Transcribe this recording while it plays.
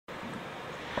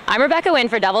I'm Rebecca Winn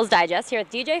for Devil's Digest here with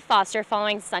DJ Foster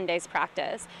following Sunday's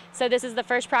practice. So this is the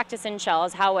first practice in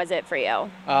shells. How was it for you?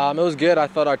 It was good. I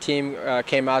thought our team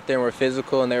came out there and were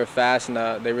physical and they were fast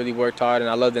and they really worked hard,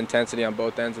 and I love the intensity on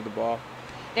both ends of the ball.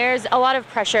 There's a lot of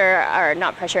pressure, or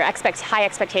not pressure, high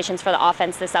expectations for the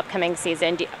offense this upcoming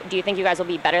season. Do you think you guys will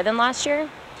be better than last year?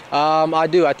 I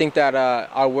do. I think that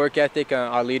our work ethic,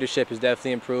 our leadership has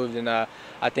definitely improved, and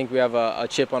I think we have a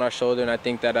chip on our shoulder, and I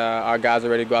think that our guys are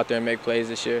ready to go out there and make plays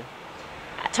this year.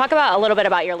 Talk about a little bit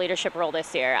about your leadership role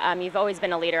this year. You've always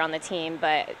been a leader on the team,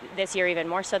 but this year even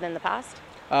more so than the past?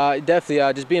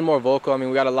 Definitely, just being more vocal. I mean,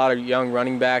 we got a lot of young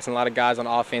running backs and a lot of guys on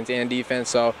offense and defense,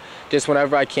 so just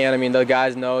whenever I can, I mean, the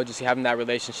guys know, just having that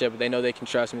relationship, they know they can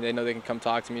trust me, they know they can come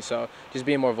talk to me, so just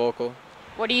being more vocal.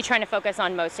 What are you trying to focus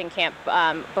on most in camp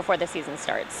before the season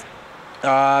starts?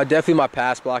 Definitely my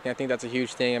pass blocking. I think that's a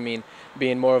huge thing. I mean,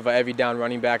 being more of an every down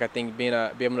running back, I think being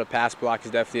able to pass block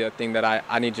is definitely a thing that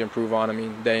I need to improve on. I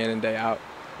mean, day in and day out.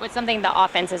 What's something the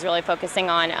offense is really focusing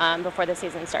on before the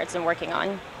season starts and working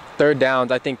on? Third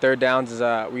downs. I think third downs is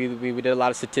we did a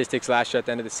lot of statistics last year at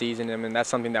the end of the season. I mean, that's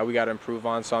something that we got to improve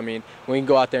on. So I mean, when we can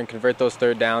go out there and convert those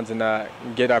third downs and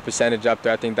get our percentage up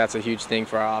there, I think that's a huge thing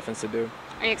for our offense to do.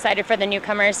 Are you excited for the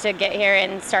newcomers to get here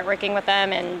and start working with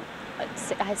them and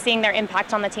seeing their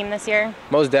impact on the team this year?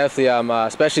 Most definitely,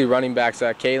 especially running backs.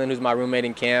 Kalen, who's my roommate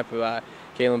in camp, Kalen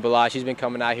Balash, he's been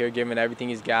coming out here giving everything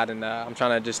he's got, and I'm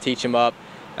trying to just teach him up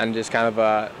and just kind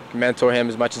of mentor him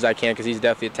as much as I can, because he's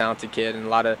definitely a talented kid. And a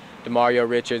lot of DeMario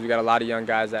Richards, we got a lot of young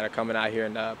guys that are coming out here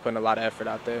and putting a lot of effort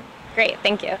out there. Great,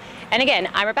 thank you. And again,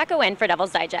 I'm Rebecca Winn for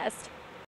Devil's Digest.